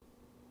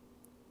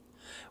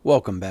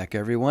Welcome back,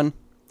 everyone.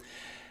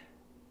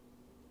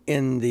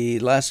 In the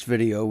last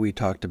video, we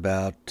talked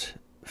about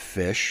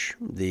fish,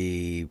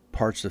 the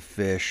parts of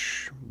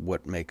fish,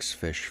 what makes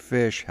fish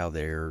fish, how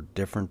they're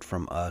different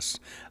from us.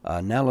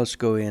 Now let's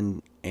go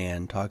in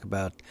and talk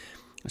about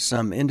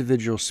some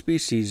individual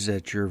species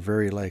that you're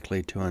very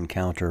likely to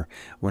encounter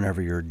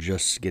whenever you're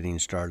just getting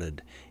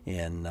started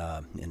in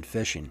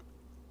fishing.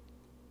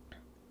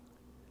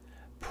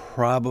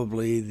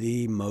 Probably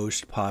the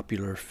most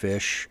popular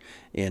fish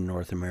in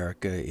North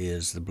America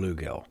is the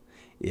bluegill.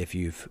 If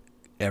you've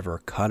ever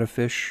caught a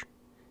fish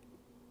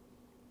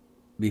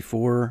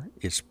before,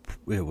 it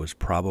was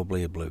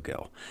probably a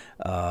bluegill.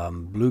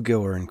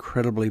 Bluegill are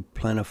incredibly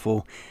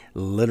plentiful.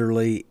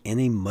 Literally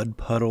any mud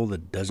puddle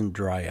that doesn't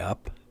dry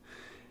up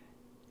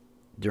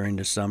during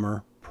the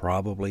summer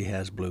probably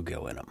has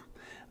bluegill in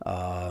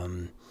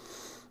them.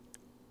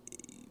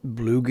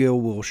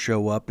 Bluegill will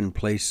show up in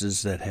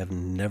places that have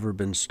never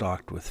been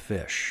stocked with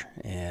fish.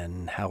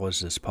 And how is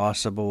this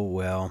possible?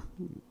 Well,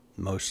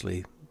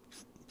 mostly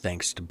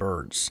thanks to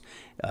birds.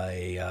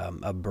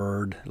 A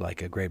bird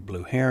like a great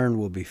blue heron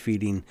will be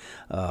feeding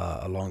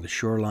along the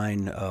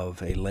shoreline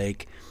of a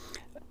lake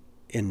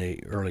in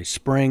the early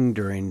spring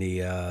during the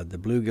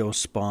bluegill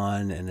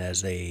spawn, and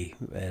as they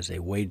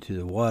wade through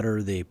the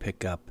water, they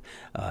pick up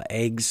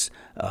eggs.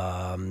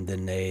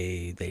 Then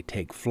they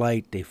take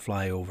flight. They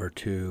fly over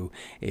to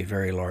a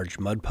very large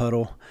mud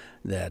puddle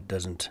that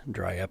doesn't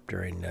dry up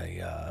during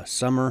the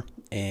summer,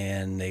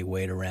 and they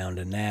wade around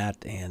in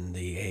that, and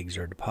the eggs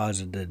are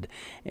deposited,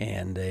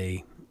 and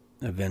they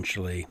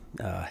eventually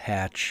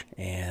hatch.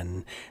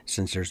 And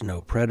since there's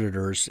no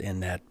predators in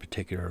that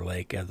particular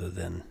lake other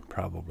than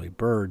probably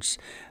birds,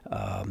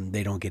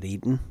 they don't get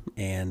eaten,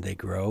 and they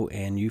grow,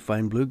 and you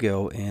find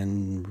bluegill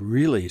in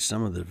really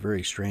some of the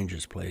very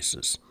strangest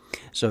places.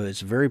 So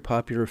it's a very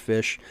popular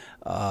fish.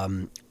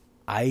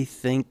 I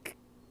think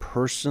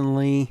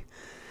personally,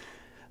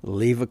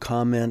 leave a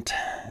comment,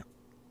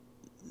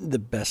 the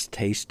best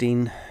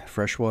tasting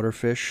freshwater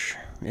fish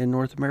in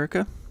North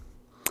America.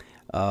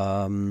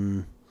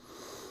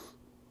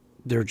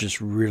 They're just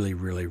really,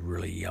 really,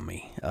 really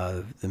yummy.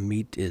 The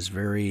meat is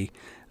very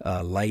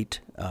light,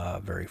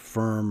 very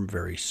firm,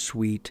 very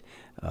sweet.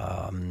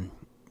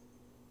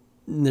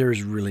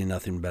 There's really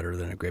nothing better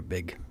than a great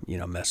big,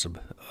 mess of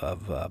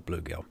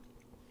bluegill.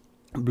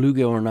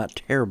 Bluegill are not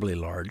terribly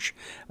large.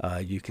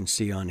 You can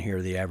see on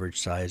here the average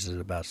size is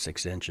about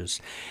 6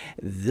 inches.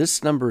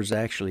 This number is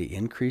actually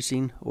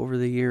increasing over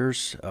the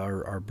years.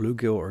 Our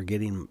bluegill are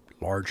getting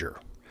larger.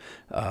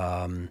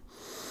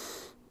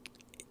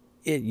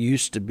 It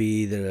used to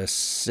be that a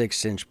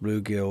 6-inch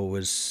bluegill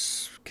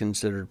was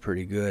considered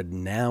pretty good.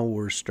 Now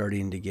we're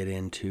starting to get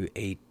into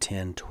 8,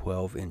 10,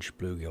 12-inch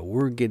bluegill.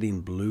 We're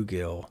getting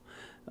bluegill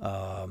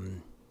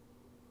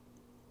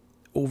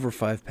over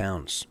 5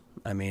 pounds.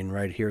 I mean,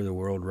 right here, the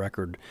world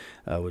record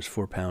was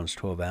 4 pounds,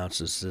 12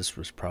 ounces. This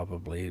was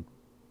probably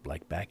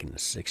like back in the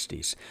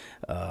 60s.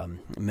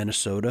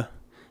 Minnesota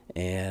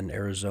and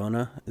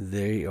Arizona,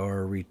 they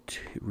are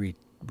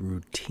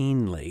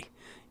routinely,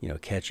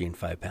 catching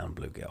 5-pound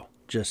bluegill.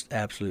 Just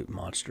absolute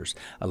monsters.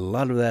 A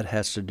lot of that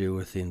has to do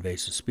with the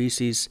invasive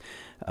species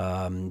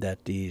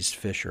that these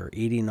fish are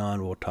eating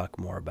on. We'll talk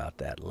more about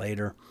that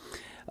later.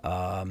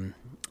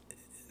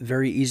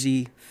 Very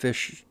easy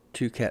fish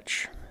to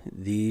catch.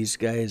 These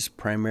guys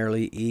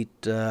primarily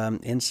eat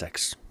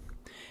insects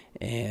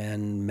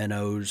and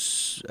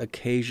minnows,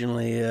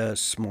 occasionally a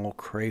small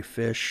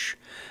crayfish.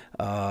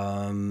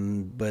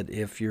 But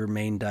if your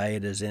main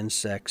diet is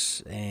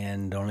insects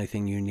and the only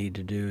thing you need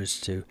to do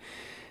is to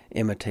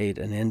imitate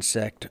an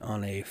insect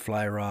on a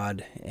fly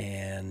rod,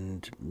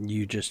 and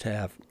you just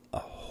have a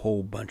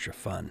whole bunch of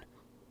fun.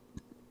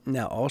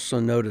 Now also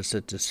notice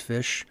that this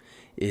fish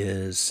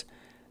is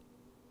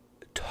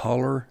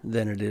taller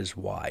than it is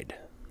wide.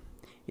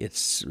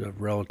 It's a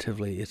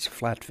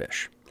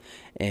flatfish.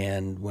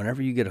 And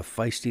whenever you get a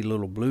feisty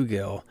little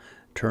bluegill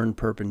turned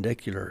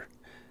perpendicular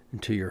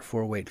to your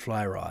 4-weight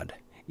fly rod,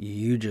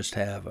 you just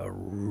have a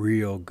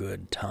real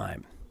good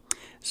time.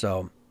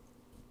 So,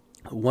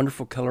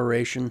 wonderful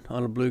coloration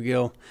on a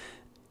bluegill.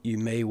 You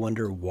may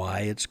wonder why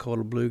it's called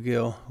a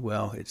bluegill.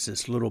 Well, it's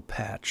this little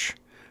patch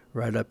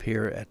right up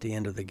here at the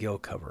end of the gill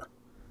cover.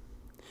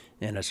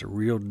 And it's a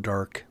real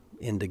dark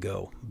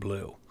indigo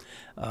blue.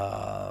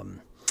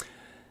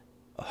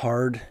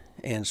 Hard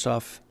and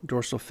soft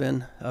dorsal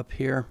fin up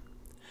here,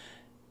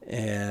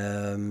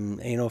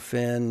 anal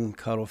fin,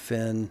 caudal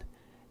fin,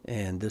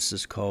 and this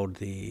is called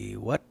the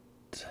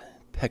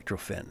pectoral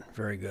fin.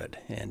 Very good.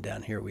 And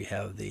down here we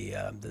have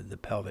the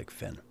pelvic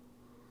fin.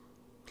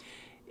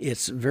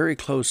 Its very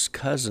close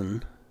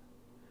cousin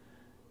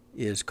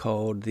is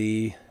called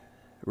the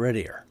red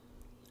ear.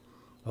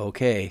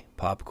 Okay,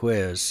 pop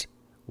quiz.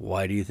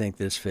 Why do you think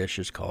this fish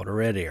is called a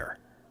red ear?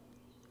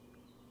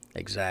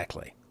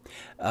 Exactly.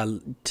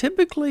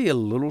 Typically a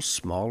little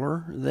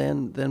smaller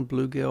than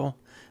bluegill.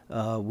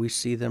 We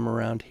see them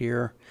around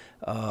here.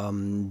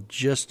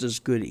 Just as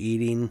good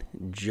eating,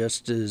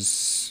 just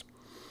as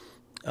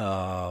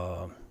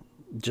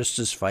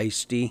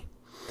feisty.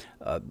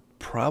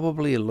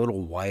 Probably a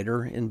little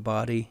wider in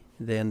body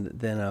than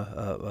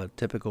a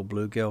typical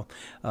bluegill.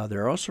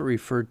 They're also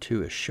referred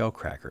to as shell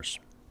crackers.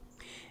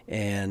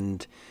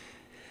 And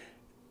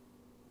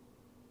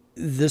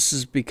this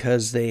is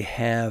because they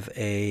have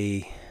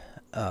a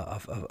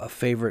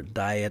favorite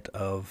diet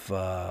of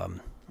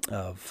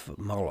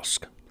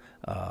mollusk,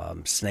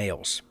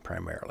 snails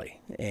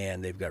primarily,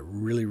 and they've got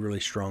really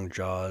strong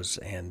jaws,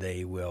 and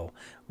they will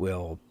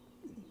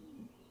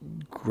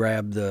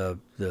grab the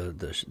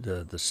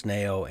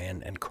snail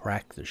and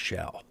crack the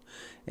shell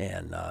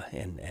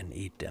and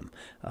eat them.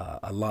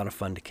 A lot of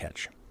fun to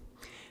catch.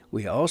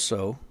 We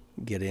also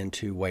get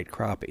into white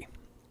crappie.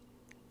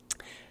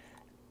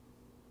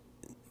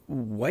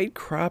 White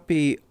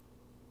crappie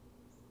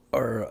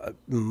are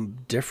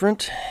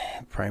different,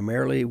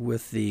 primarily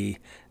with the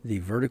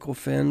vertical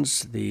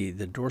fins, the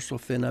dorsal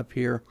fin up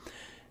here,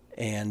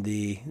 and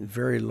the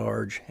very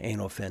large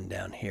anal fin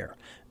down here.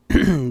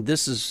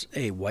 This is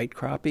a white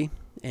crappie,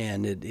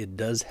 and it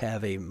does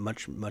have a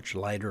much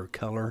lighter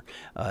color.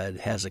 It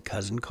has a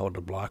cousin called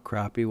a block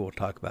crappie. We'll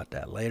talk about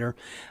that later.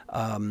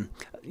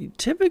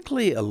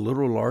 Typically a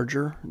little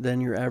larger than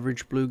your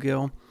average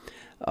bluegill.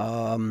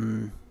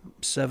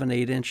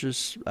 7-8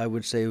 inches, I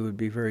would say, would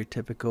be very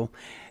typical.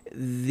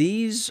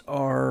 These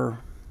are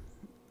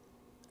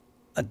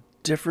a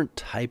different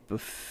type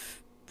of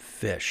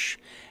fish,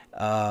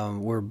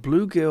 where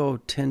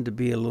bluegill tend to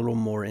be a little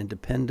more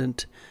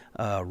independent,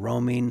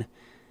 roaming.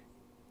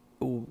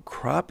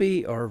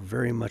 Crappie are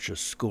very much a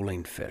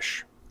schooling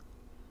fish.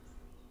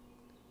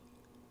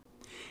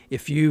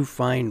 If you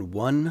find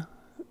one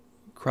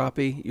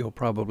crappie, you'll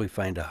probably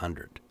find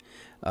 100.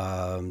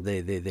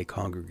 They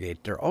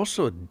congregate. They're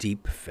also a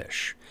deep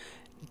fish,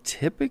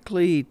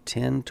 typically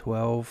 10,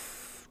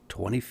 12,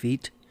 20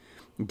 feet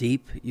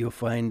deep. You'll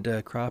find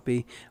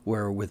crappie,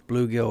 where with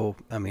bluegill,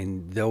 I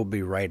mean, they'll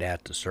be right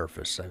at the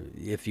surface.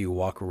 If you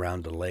walk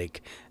around the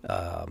lake,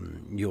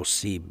 you'll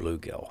see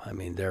bluegill. I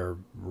mean, they're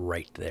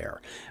right there.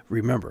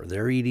 Remember,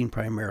 they're eating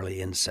primarily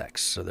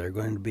insects, so they're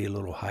going to be a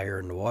little higher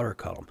in the water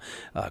column.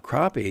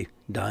 Crappie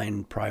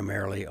dine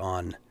primarily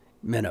on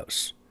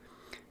minnows,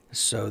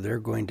 so they're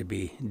going to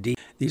be deep.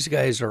 These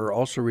guys are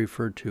also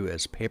referred to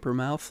as paper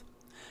mouth.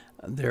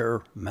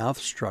 Their mouth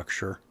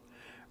structure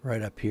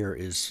right up here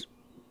is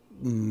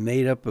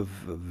made up of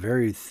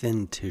very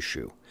thin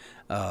tissue.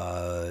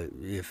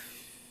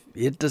 If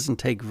it doesn't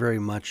take very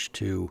much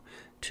to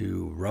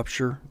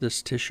rupture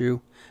this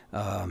tissue,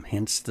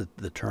 hence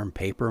the term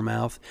paper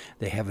mouth.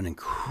 They have an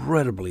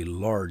incredibly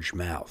large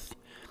mouth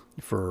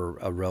for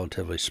a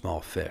relatively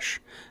small fish.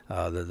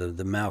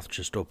 The mouth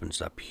just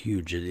opens up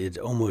huge. It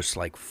almost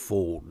like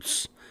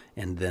folds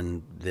and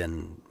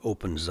then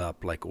opens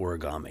up like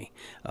origami.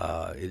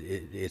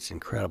 It's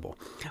incredible.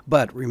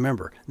 But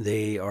remember,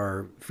 they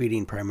are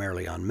feeding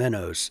primarily on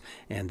minnows,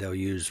 and they'll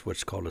use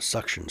what's called a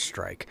suction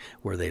strike,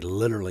 where they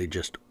literally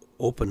just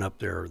open up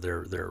their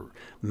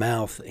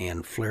mouth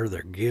and flare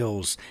their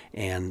gills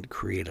and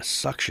create a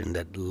suction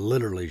that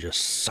literally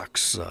just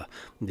sucks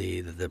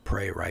the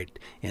prey right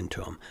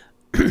into them.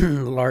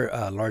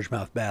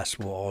 Largemouth bass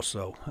will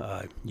also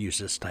use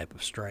this type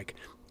of strike.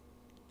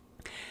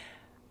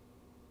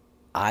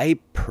 I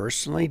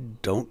personally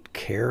don't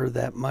care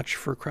that much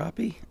for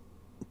crappie,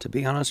 to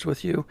be honest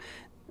with you.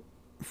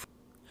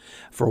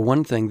 For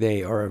one thing,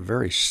 they are a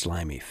very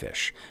slimy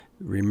fish.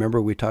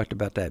 Remember we talked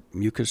about that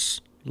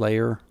mucus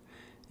layer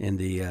in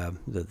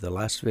the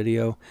last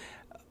video?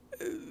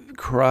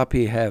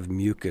 Crappie have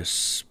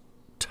mucus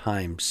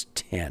times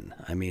 10.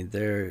 I mean,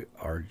 they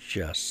are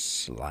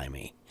just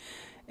slimy.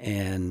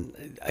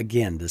 And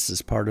again, this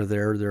is part of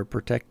their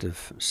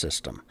protective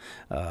system.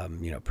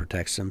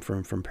 Protects them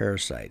from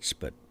parasites.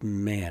 But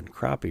man,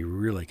 crappie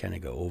really kind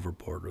of go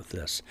overboard with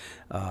this.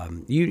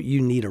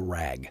 You need a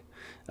rag,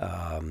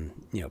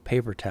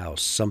 paper towel,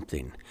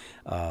 something.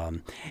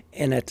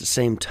 And at the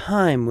same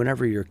time,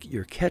 whenever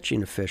you're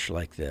catching a fish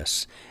like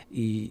this,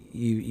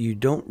 you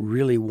don't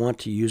really want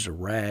to use a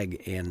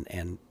rag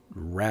and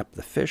wrap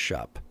the fish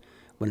up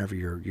whenever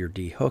you're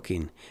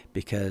dehooking,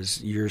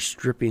 because you're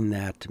stripping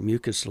that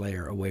mucus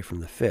layer away from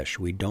the fish.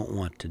 We don't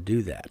want to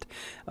do that.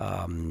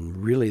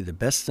 Really, the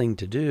best thing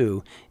to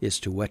do is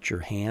to wet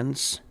your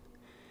hands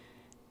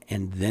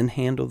and then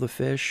handle the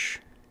fish,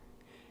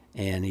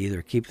 and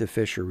either keep the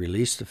fish or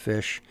release the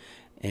fish,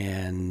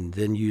 and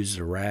then use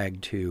the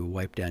rag to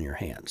wipe down your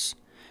hands.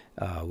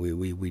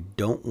 We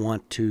don't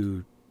want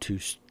to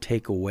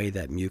take away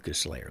that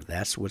mucus layer.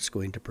 That's what's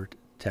going to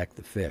protect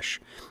the fish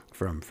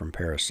from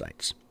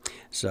parasites.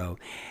 So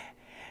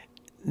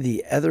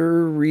the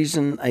other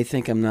reason I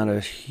think I'm not a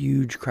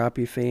huge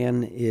crappie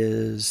fan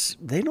is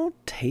they don't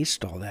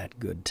taste all that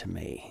good to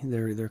me.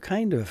 They're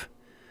kind of,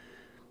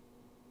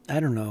 I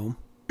don't know,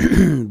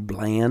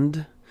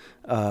 bland.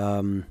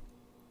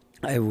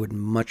 I would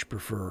much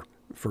prefer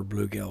for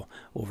bluegill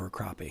over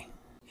crappie.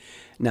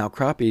 Now,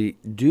 crappie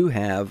do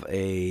have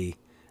an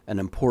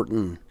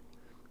important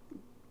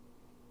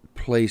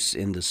place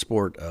in the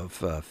sport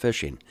of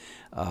fishing.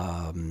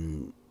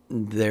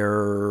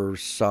 They're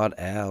sought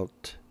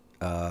out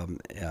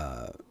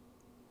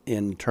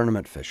in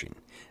tournament fishing.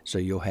 So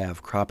you'll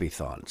have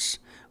crappie-thons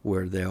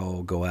where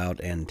they'll go out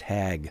and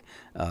tag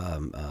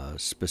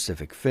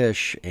specific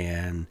fish,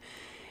 and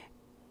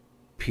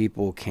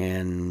people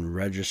can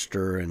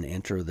register and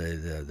enter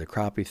the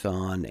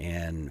crappie-thon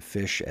and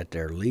fish at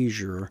their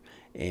leisure.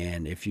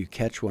 And if you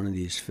catch one of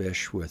these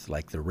fish with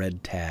like the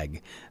red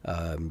tag,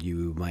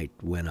 you might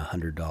win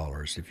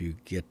 $100. If you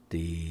get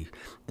the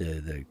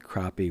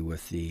crappie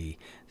with the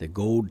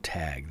gold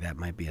tag, that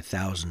might be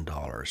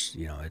 $1,000.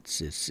 You know,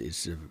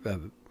 it's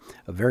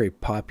a very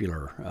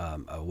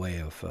popular a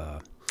way of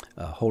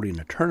holding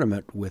a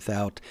tournament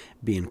without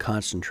being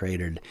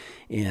concentrated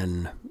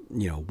in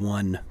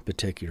one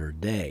particular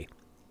day.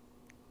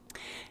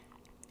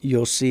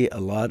 You'll see a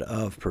lot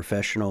of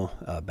professional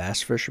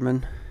bass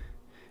fishermen,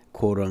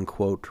 quote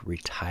unquote,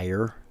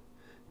 retire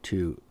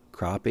to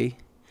crappie,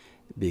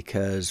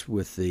 because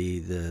with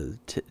the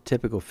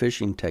typical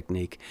fishing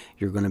technique,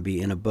 you're going to be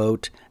in a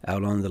boat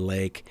out on the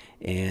lake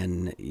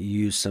and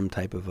use some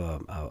type of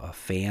a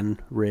fan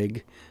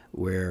rig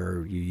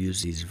where you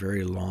use these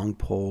very long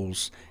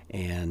poles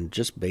and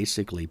just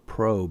basically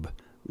probe,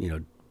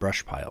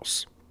 brush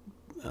piles,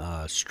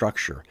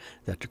 structure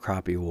that the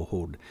crappie will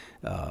hold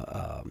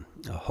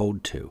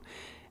to.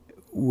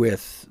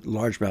 With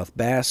largemouth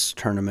bass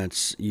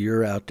tournaments,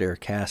 you're out there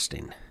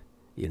casting,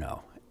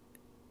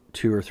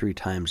 2 or 3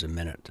 times a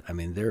minute. I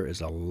mean, there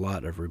is a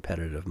lot of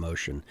repetitive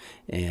motion,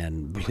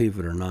 and believe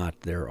it or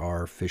not, there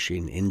are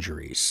fishing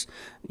injuries,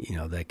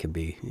 that can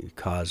be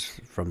caused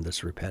from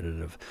this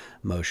repetitive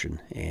motion.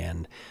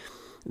 And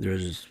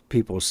there's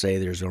people say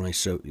there's only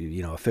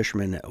a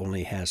fisherman that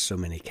only has so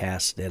many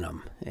casts in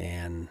them,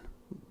 and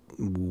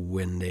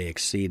when they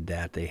exceed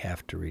that, they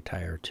have to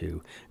retire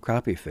to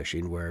crappie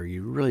fishing, where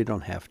you really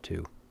don't have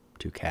to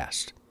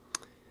cast.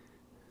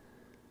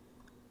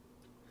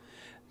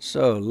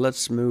 So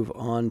let's move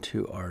on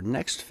to our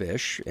next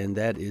fish, and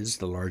that is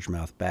the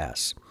largemouth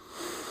bass.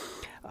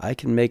 I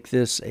can make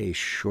this a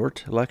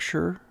short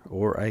lecture,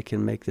 or I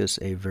can make this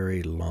a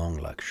very long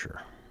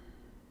lecture.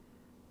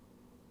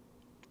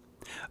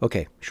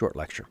 Okay, short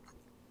lecture.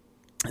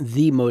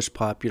 The most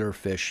popular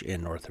fish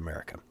in North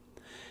America.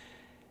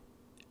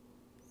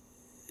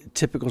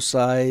 Typical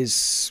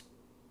size,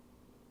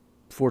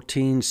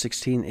 14,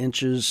 16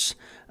 inches.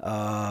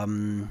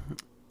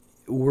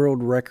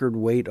 World record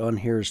weight on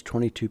here is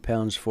 22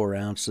 pounds, 4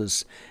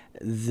 ounces.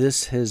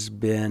 This has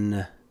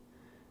been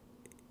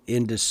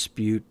in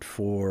dispute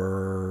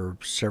for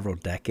several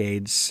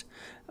decades.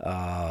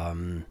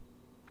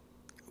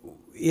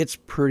 It's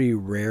pretty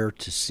rare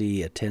to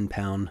see a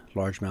 10-pound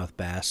largemouth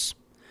bass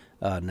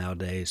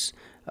nowadays.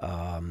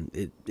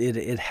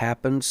 It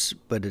happens,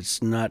 but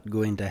it's not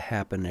going to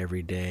happen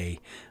every day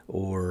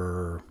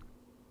or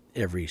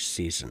every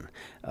season.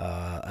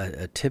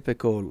 A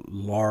typical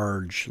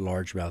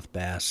largemouth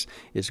bass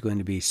is going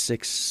to be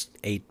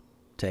 8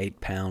 to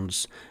 8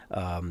 pounds.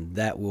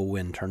 That will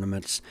win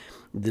tournaments.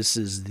 This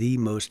is the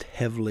most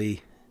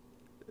heavily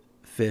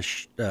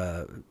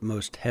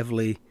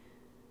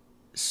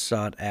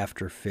sought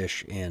after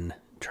fish in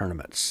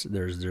tournaments.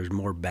 There's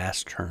more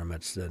bass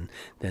tournaments than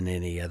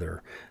any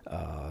other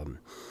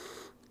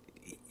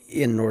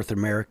in North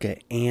America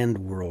and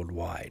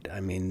worldwide. I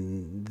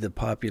mean, the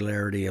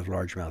popularity of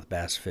largemouth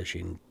bass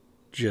fishing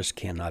just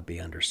cannot be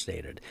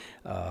understated.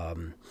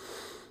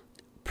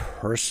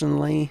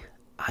 Personally,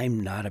 I'm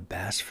not a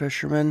bass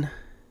fisherman.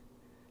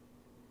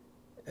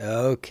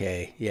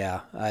 Okay,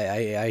 yeah,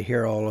 I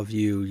hear all of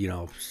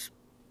you,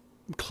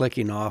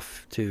 clicking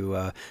off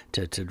to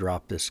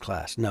drop this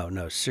class.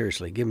 No,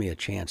 seriously, give me a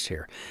chance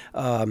here.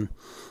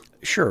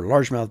 Sure,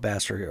 largemouth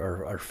bass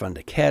are fun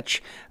to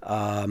catch.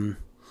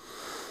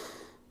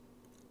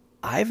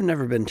 I've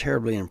never been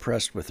terribly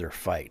impressed with their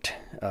fight.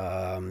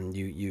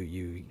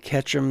 You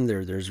catch them.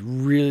 There's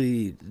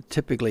really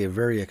typically a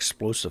very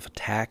explosive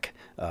attack.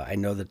 I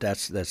know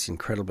that's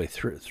incredibly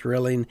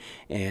thrilling,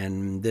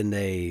 and then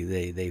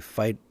they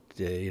fight.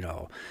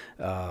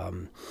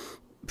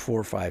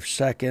 4 or 5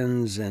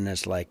 seconds, and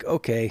it's like,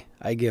 okay,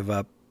 I give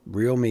up.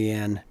 Reel me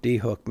in,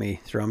 dehook me,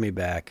 throw me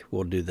back.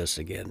 We'll do this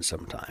again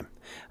sometime.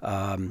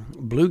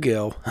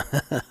 Bluegill,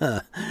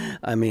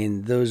 I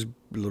mean, those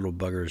little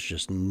buggers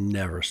just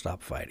never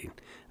stop fighting.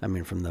 I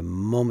mean, from the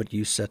moment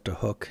you set the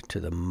hook to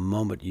the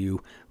moment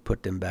you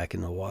put them back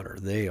in the water,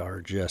 they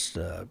are just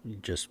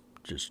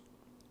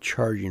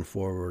charging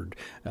forward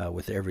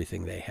with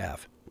everything they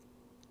have.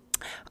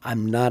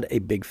 I'm not a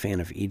big fan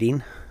of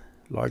eating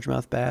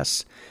largemouth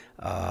bass.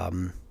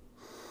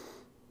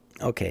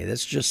 Okay,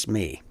 that's just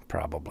me,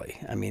 probably.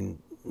 I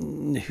mean,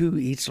 who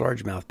eats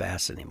largemouth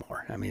bass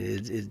anymore? I mean,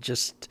 it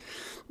just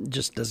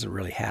doesn't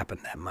really happen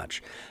that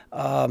much.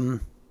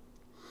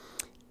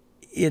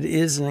 It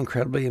is an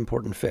incredibly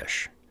important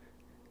fish.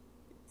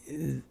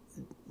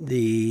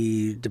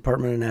 The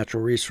Department of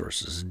Natural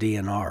Resources,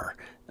 DNR,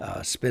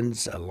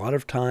 spends a lot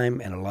of time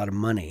and a lot of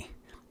money,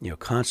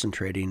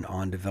 concentrating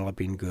on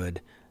developing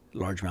good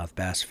largemouth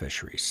bass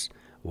fisheries.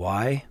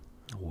 Why?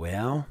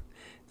 Well,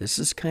 this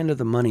is kind of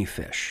the money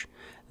fish.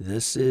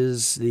 This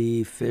is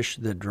the fish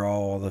that draw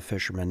all the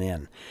fishermen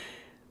in.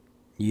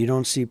 You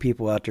don't see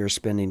people out there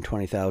spending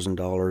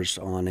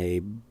 $20,000 on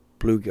a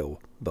bluegill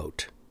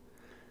boat.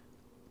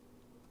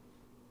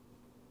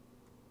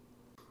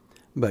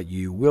 But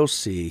you will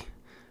see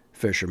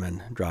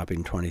fishermen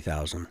dropping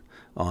 $20,000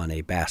 on a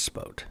bass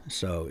boat.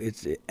 So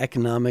it's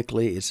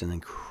economically, it's an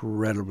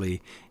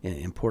incredibly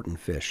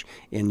important fish.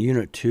 In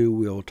Unit 2,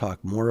 we'll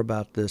talk more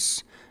about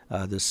this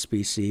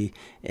species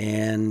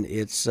and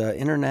its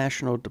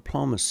international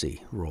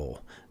diplomacy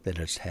role that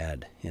it's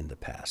had in the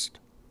past.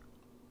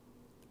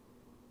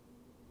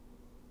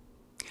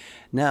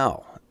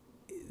 Now,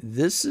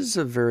 this is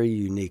a very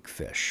unique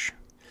fish.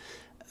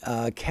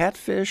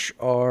 Catfish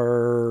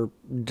are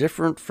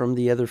different from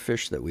the other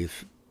fish that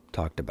we've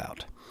talked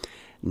about.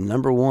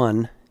 Number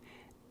one,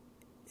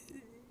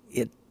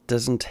 it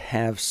doesn't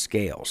have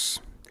scales.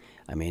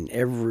 I mean,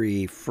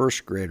 every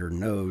first grader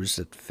knows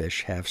that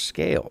fish have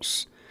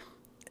scales,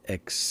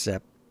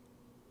 except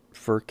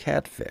for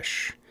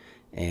catfish.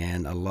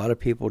 And a lot of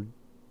people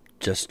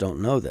just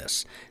don't know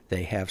this.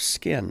 They have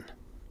skin.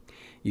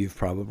 You've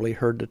probably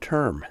heard the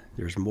term,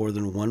 there's more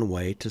than one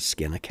way to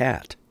skin a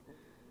cat.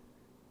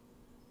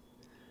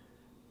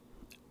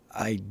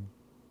 I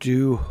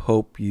do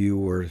hope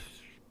you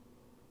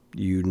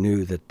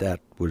knew that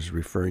was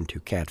referring to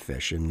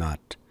catfish and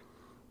not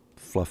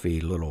fluffy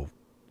little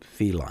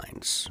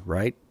felines,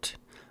 right?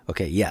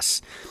 Okay,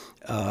 yes.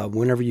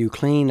 Whenever you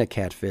clean a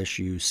catfish,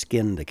 you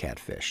skin the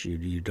catfish.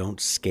 You don't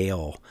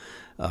scale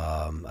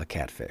a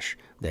catfish.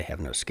 They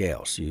have no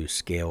scales. You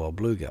scale a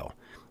bluegill,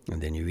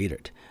 and then you eat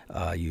it.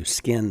 You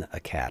skin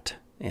a cat,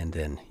 and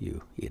then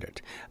you eat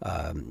it.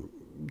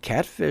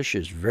 Catfish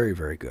is very,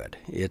 very good.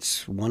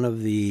 It's one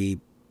of the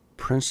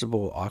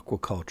principal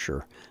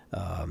aquaculture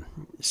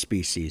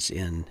species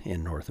in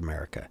North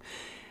America.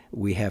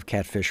 We have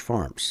catfish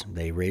farms.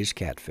 They raise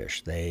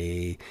catfish.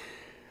 They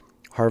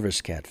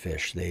harvest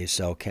catfish. They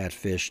sell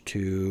catfish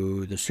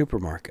to the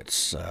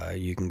supermarkets.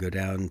 You can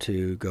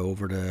go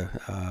over to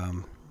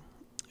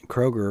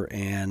Kroger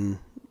and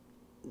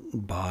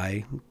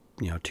buy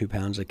 2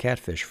 pounds of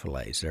catfish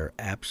fillets. They're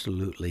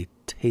absolutely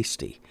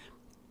tasty.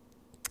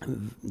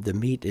 The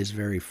meat is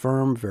very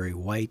firm, very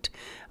white.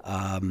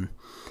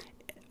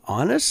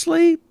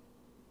 Honestly,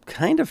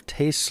 kind of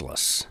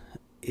tasteless.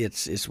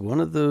 It's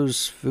one of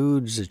those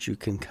foods that you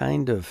can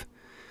kind of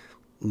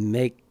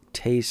make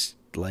taste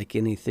like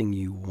anything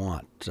you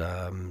want,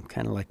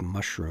 kind of like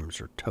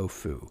mushrooms or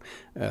tofu,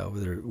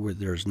 where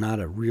there's not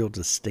a real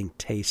distinct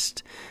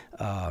taste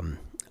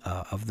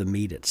of the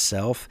meat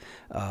itself.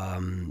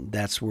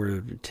 That's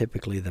where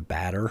typically the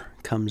batter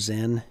comes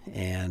in,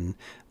 and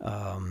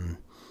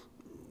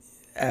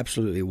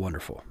absolutely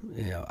wonderful.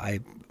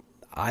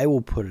 I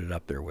will put it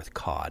up there with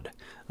cod,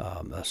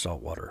 a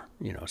saltwater,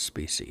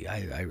 species.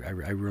 I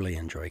really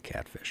enjoy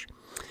catfish.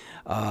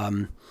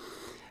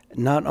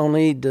 Not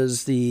only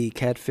does the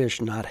catfish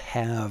not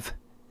have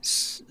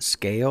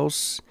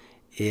scales,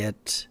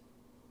 it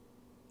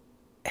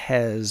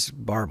has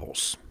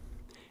barbels.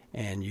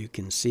 And you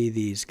can see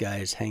these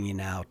guys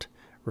hanging out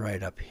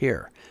right up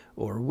here,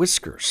 or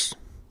whiskers.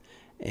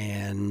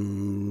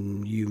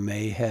 And you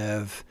may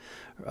have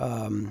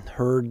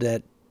heard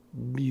that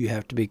you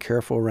have to be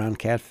careful around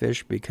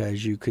catfish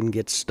because you can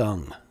get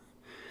stung.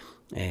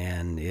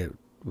 And it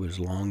was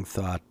long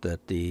thought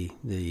that the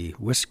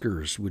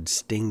whiskers would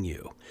sting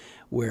you,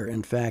 where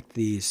in fact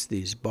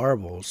these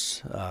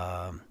barbels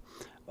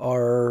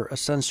are a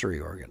sensory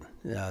organ.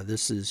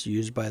 This is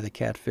used by the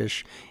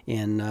catfish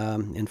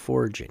in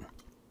foraging.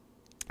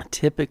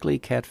 Typically,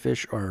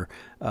 catfish are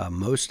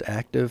most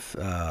active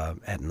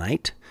at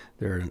night.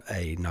 They're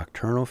a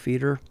nocturnal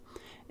feeder,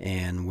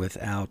 and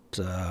without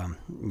a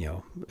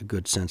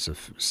good sense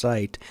of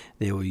sight,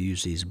 they will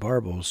use these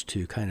barbels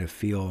to kind of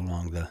feel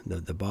along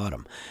the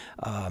bottom.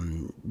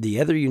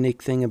 The other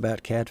unique thing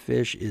about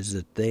catfish is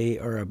that they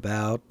are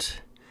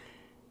about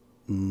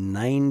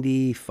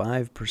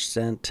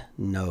 95%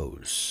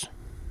 nose.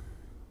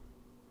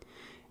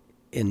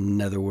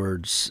 In other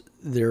words,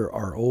 there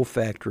are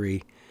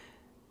olfactory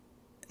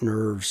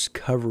nerves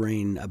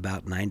covering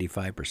about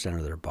 95%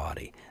 of their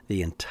body.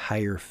 The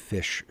entire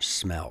fish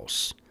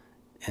smells.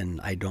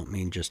 And I don't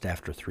mean just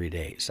after 3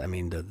 days. I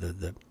mean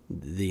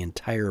the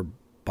entire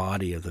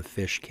body of the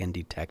fish can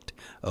detect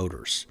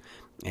odors,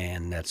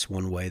 and that's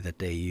one way that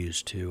they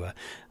use to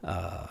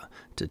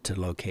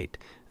locate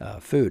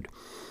food.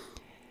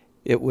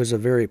 It was a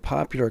very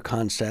popular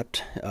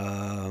concept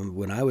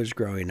when I was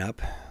growing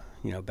up,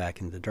 back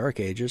in the dark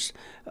ages,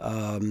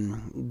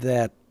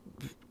 that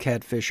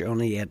catfish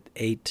only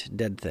ate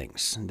dead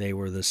things. They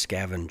were the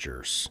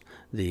scavengers,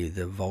 the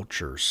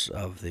vultures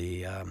of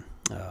the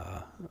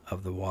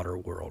water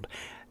world.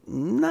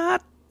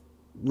 Not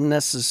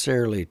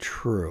necessarily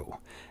true.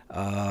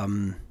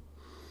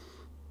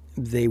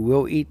 They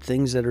will eat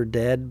things that are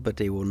dead, but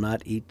they will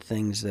not eat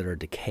things that are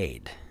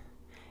decayed.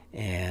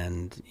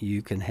 And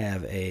you can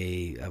have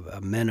a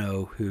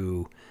minnow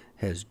who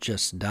has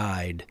just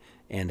died,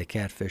 and a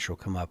catfish will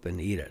come up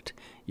and eat it.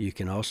 You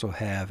can also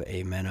have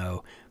a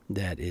minnow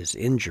that is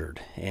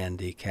injured, and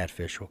the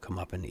catfish will come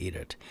up and eat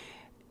it.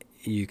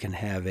 You can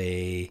have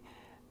a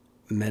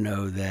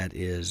minnow that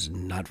is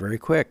not very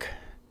quick,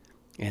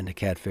 and the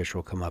catfish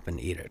will come up and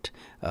eat it.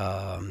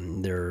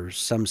 There's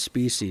some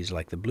species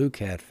like the blue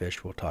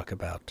catfish we'll talk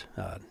about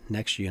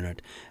next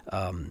unit.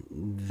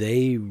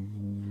 They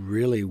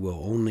really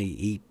will only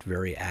eat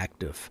very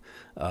active,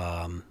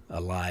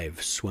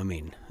 alive,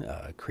 swimming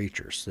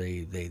creatures.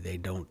 They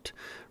don't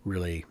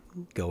really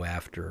go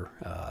after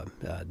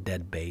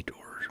dead bait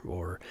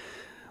or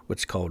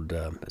what's called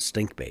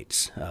stink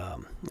baits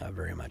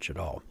very much at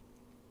all.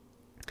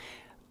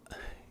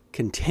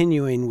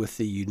 Continuing with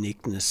the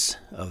uniqueness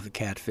of the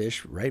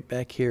catfish, right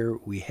back here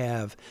we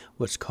have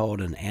what's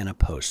called an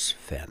anapose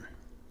fin.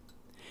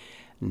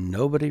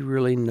 Nobody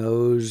really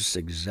knows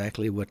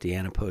exactly what the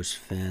anapose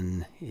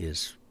fin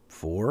is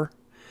for.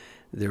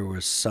 There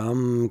was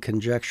some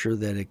conjecture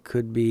that it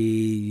could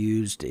be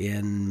used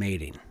in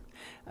mating.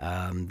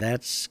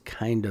 That's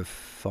kind of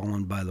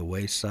fallen by the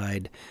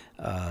wayside.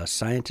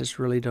 Scientists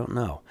really don't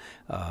know.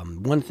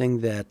 One thing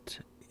that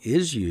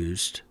is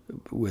used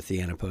with the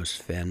anapose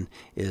fin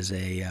is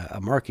a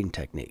marking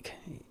technique.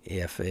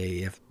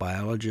 If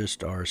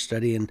biologists are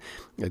studying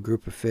a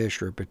group of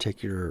fish or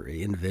particular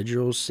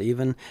individuals,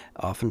 even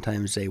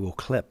oftentimes they will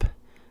clip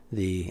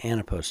the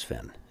anapose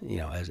fin,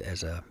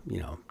 as a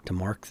to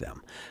mark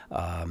them.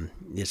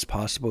 It's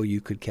possible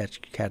you could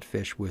catch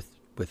catfish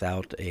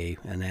without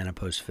an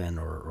anapose fin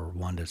or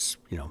one that's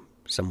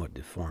somewhat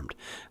deformed.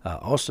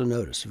 Also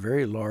notice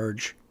very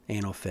large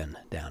anal fin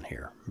down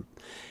here.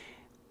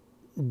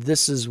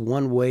 This is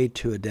one way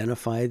to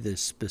identify the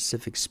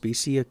specific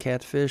species of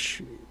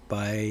catfish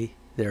by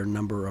their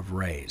number of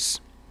rays.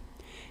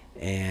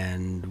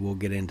 And we'll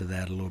get into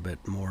that a little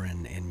bit more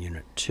in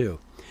Unit 2.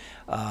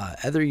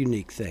 Other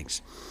unique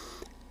things.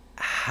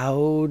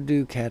 How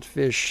do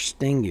catfish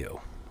sting you?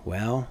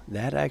 Well,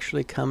 that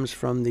actually comes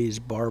from these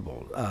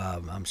barbs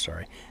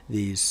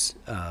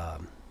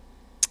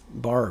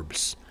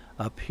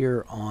up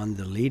here on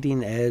the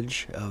leading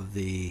edge of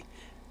the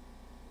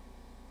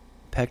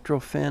pectoral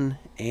fin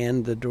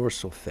and the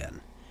dorsal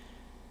fin.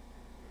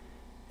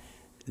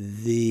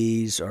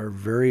 These are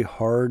very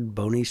hard,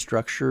 bony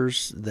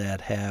structures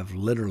that have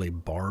literally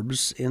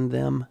barbs in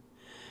them,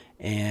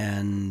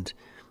 and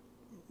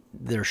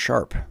they're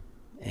sharp.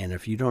 And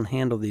if you don't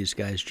handle these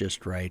guys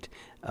just right,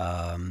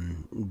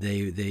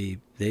 they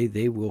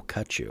will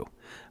cut you.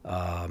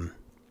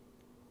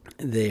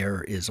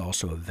 There is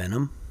also a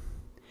venom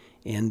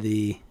in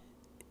the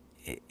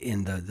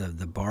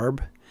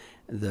barb.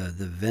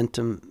 The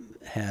ventum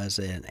has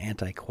an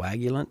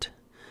anticoagulant,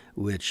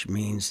 which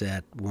means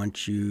that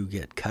once you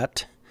get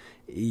cut,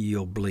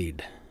 you'll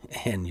bleed,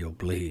 and you'll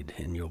bleed,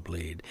 and you'll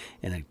bleed.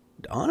 And it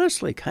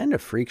honestly kind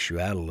of freaks you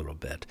out a little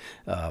bit.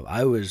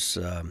 I was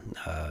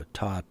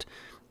taught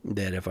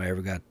that if I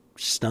ever got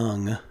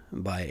stung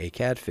by a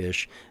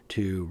catfish,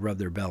 to rub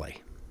their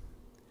belly.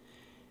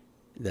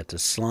 That the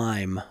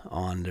slime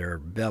on their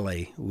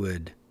belly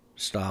would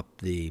stop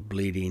the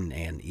bleeding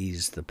and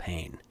ease the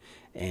pain.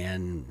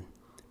 And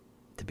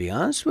to be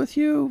honest with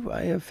you,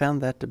 I have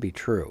found that to be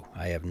true.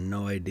 I have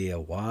no idea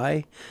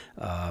why.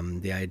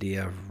 The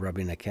idea of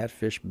rubbing a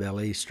catfish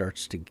belly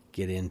starts to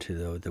get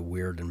into the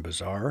weird and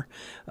bizarre.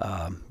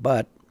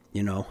 But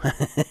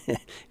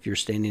if you're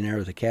standing there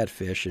with a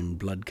catfish and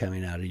blood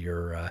coming out of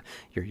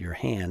your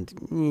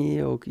hand,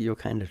 you'll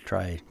kind of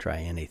try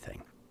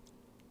anything.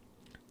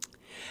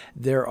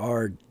 There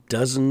are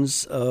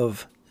dozens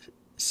of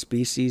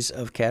species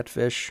of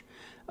catfish.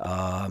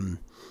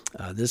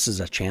 This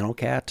is a channel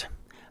cat.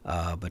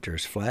 But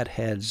there's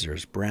flatheads,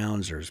 there's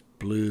browns, there's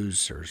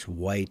blues, there's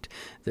white,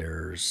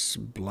 there's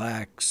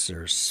blacks,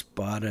 there's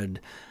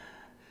spotted,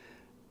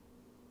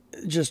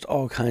 just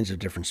all kinds of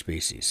different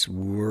species.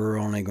 We're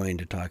only going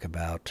to talk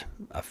about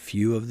a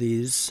few of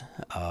these.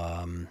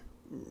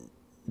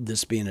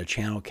 This being a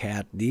channel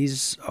cat,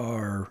 these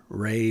are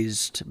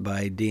raised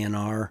by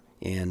DNR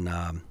in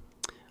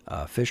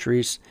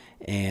fisheries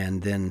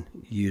and then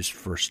used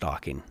for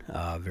stocking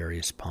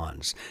various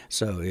ponds.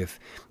 So if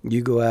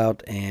you go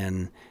out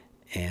and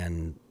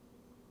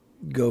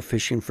go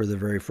fishing for the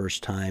very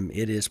first time,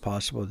 it is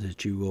possible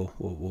that you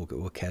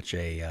will catch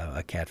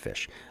a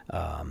catfish.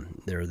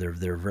 They're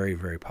very,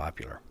 very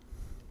popular.